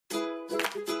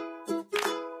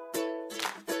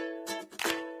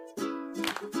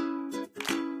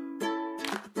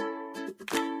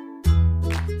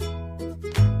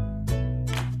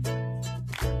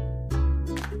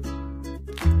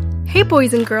Hey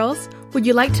boys and girls, would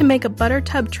you like to make a butter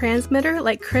tub transmitter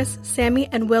like Chris, Sammy,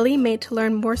 and Willie made to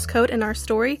learn Morse code in our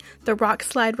story, The Rock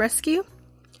Slide Rescue?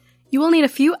 You will need a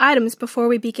few items before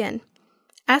we begin.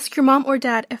 Ask your mom or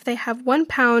dad if they have 1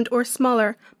 pound or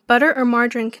smaller butter or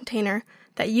margarine container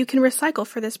that you can recycle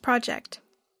for this project.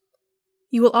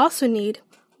 You will also need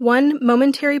 1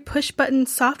 momentary push-button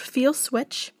soft feel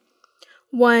switch,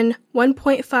 1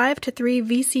 1.5 to 3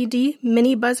 VCD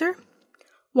mini buzzer,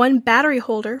 1 battery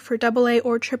holder for AA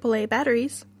or AAA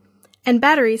batteries, and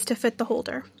batteries to fit the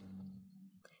holder.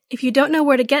 If you don't know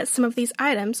where to get some of these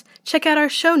items, check out our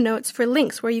show notes for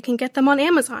links where you can get them on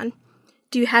Amazon.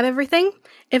 Do you have everything?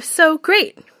 If so,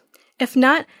 great! If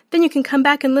not, then you can come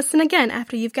back and listen again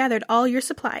after you've gathered all your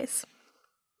supplies.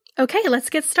 Okay, let's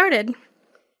get started.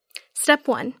 Step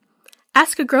 1.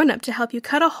 Ask a grown-up to help you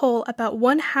cut a hole about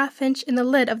 1/2 inch in the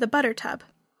lid of the butter tub.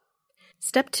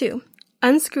 Step 2.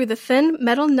 Unscrew the thin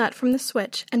metal nut from the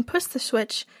switch and push the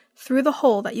switch through the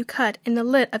hole that you cut in the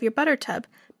lid of your butter tub,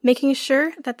 making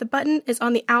sure that the button is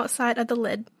on the outside of the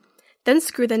lid. Then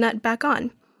screw the nut back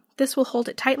on. This will hold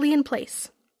it tightly in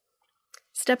place.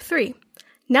 Step 3.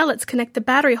 Now let's connect the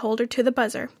battery holder to the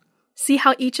buzzer. See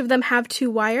how each of them have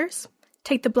 2 wires?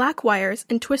 Take the black wires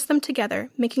and twist them together,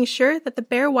 making sure that the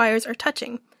bare wires are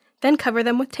touching. Then cover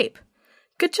them with tape.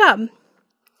 Good job!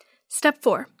 Step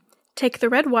 4. Take the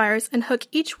red wires and hook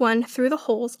each one through the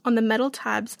holes on the metal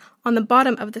tabs on the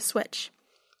bottom of the switch.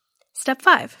 Step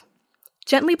 5.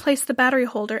 Gently place the battery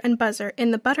holder and buzzer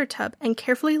in the butter tub and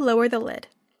carefully lower the lid.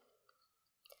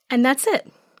 And that's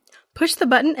it. Push the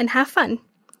button and have fun.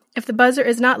 If the buzzer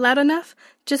is not loud enough,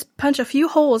 just punch a few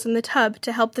holes in the tub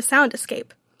to help the sound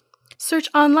escape. Search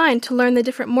online to learn the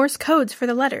different Morse codes for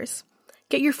the letters.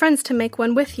 Get your friends to make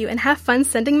one with you and have fun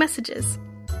sending messages.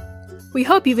 We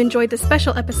hope you've enjoyed this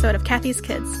special episode of Kathy's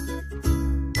Kids.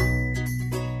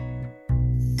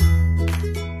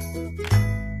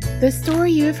 The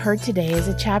story you have heard today is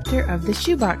a chapter of The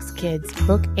Shoebox Kids,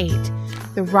 Book 8,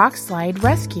 The Rock Slide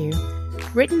Rescue,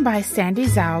 written by Sandy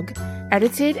Zaug,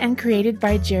 edited and created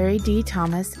by Jerry D.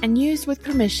 Thomas, and used with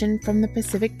permission from the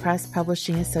Pacific Press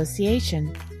Publishing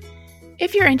Association.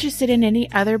 If you're interested in any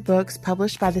other books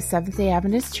published by the Seventh-day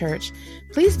Adventist Church,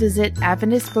 please visit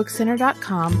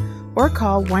AdventistBookCenter.com or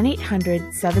call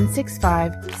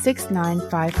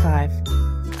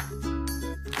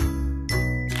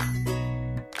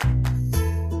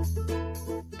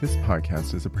 1-800-765-6955. This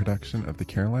podcast is a production of the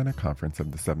Carolina Conference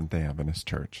of the Seventh-day Adventist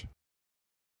Church.